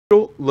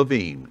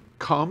Levine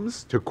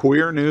comes to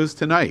Queer News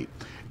Tonight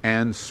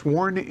and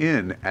sworn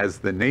in as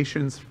the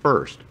nation's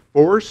first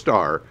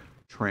 4-star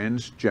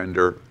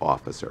transgender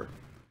officer.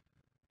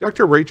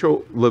 Dr.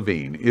 Rachel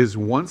Levine is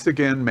once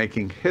again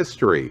making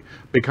history,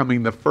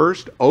 becoming the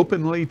first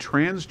openly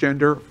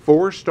transgender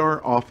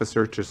 4-star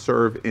officer to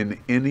serve in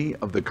any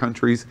of the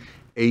country's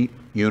 8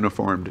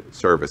 uniformed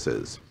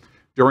services.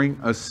 During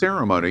a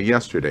ceremony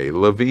yesterday,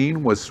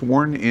 Levine was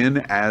sworn in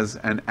as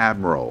an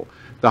admiral,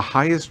 the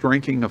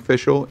highest-ranking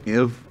official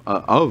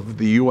of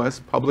the U.S.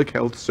 Public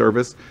Health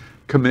Service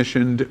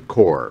Commissioned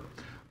Corps.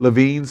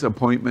 Levine's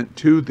appointment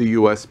to the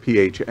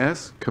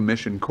USPHS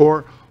Commissioned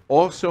Corps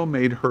also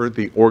made her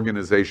the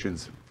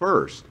organization's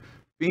first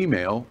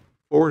female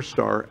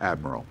 4-star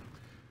admiral.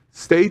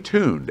 Stay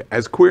tuned,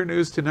 as Queer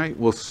News Tonight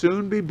will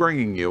soon be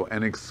bringing you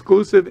an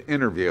exclusive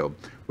interview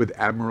with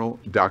Admiral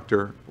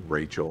Dr.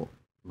 Rachel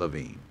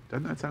Levine.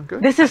 Doesn't that sound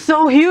good? This is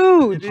so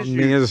huge. It is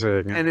amazing.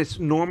 Huge. And it's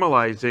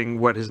normalizing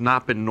what has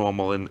not been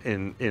normal, and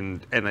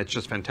it's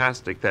just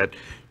fantastic that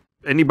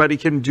anybody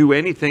can do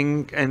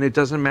anything, and it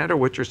doesn't matter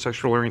what your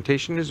sexual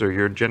orientation is or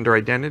your gender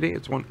identity.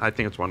 I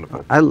think it's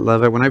wonderful. I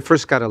love it. When I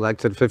first got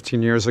elected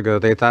 15 years ago,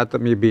 they thought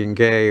that me being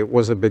gay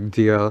was a big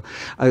deal.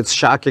 It's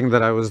shocking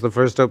that I was the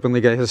first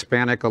openly gay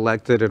Hispanic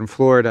elected in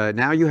Florida.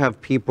 Now you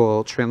have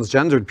people,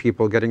 transgendered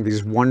people, getting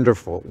these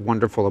wonderful,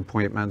 wonderful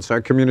appointments.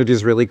 Our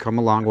community's really come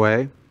a long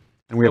way,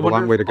 and we have a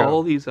long way to go.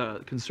 All these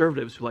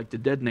conservatives who like to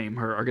dead name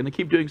her are going to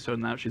keep doing so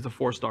now she's a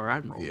 4-star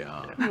admiral.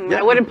 Yeah.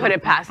 I wouldn't put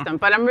it past them,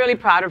 but I'm really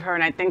proud of her,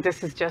 and I think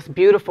this is just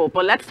beautiful.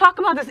 But let's talk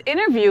about this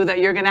interview that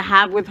you're going to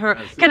have with her.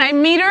 Can I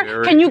meet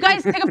her? Can you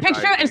guys take a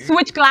picture and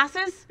switch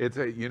glasses? It's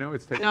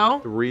it's taken No?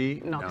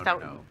 3.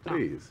 No.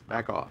 Please,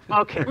 back off.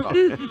 Okay.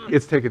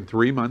 It's taken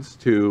 3 months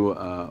to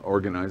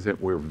organize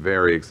it. We're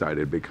very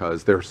excited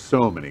because there's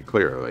so many,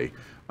 clearly,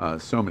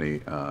 so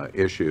many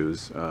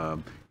issues.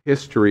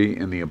 History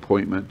in the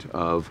appointment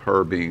of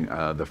her being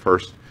the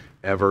first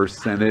ever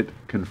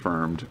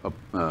Senate-confirmed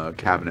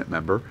cabinet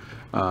member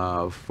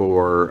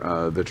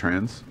for the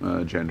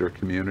transgender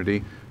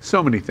community.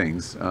 So many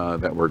things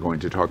that we're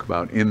going to talk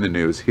about in the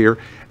news here.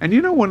 And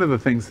you know, one of the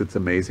things that's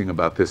amazing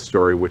about this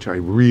story, which I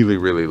really,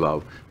 really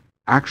love,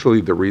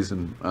 actually the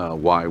reason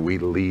why we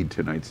lead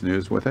tonight's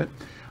news with it,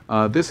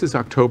 this is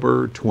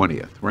October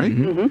 20th, right?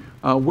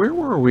 Mm-hmm. Where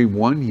were we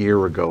 1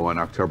 year ago on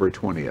October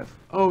 20th?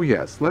 Oh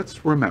yes,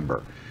 let's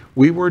remember.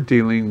 We were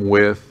dealing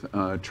with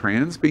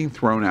trans being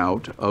thrown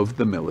out of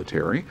the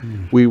military.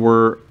 We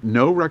were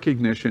no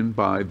recognition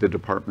by the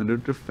Department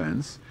of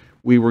Defense.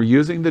 We were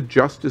using the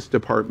Justice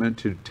Department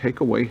to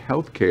take away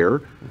health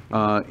care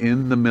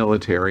in the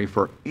military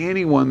for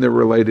anyone that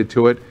related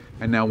to it.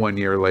 And now 1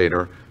 year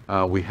later,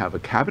 we have a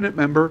cabinet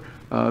member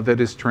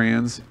that is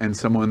trans and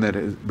someone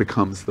that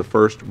becomes the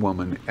first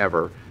woman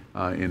ever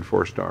in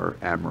 4-star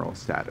admiral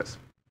status.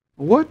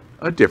 What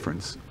a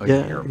difference a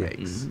year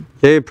makes.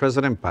 Yay,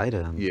 President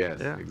Biden. Yes.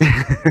 Yeah.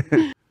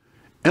 Exactly.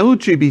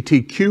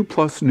 LGBTQ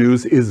plus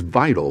news is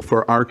vital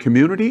for our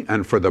community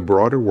and for the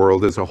broader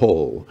world as a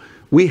whole.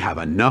 We have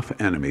enough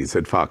enemies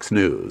at Fox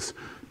News.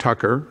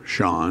 Tucker,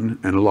 Sean,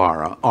 and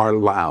Laura are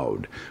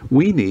loud.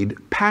 We need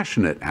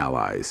passionate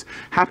allies.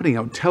 Happening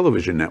Out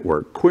Television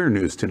Network, Queer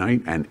News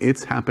Tonight, and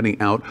It's Happening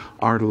Out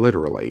are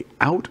literally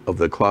out of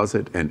the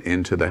closet and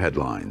into the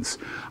headlines.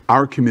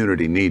 Our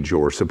community needs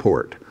your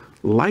support.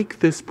 Like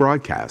this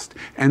broadcast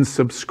and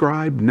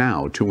subscribe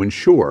now to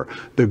ensure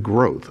the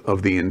growth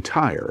of the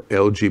entire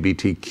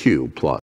LGBTQ+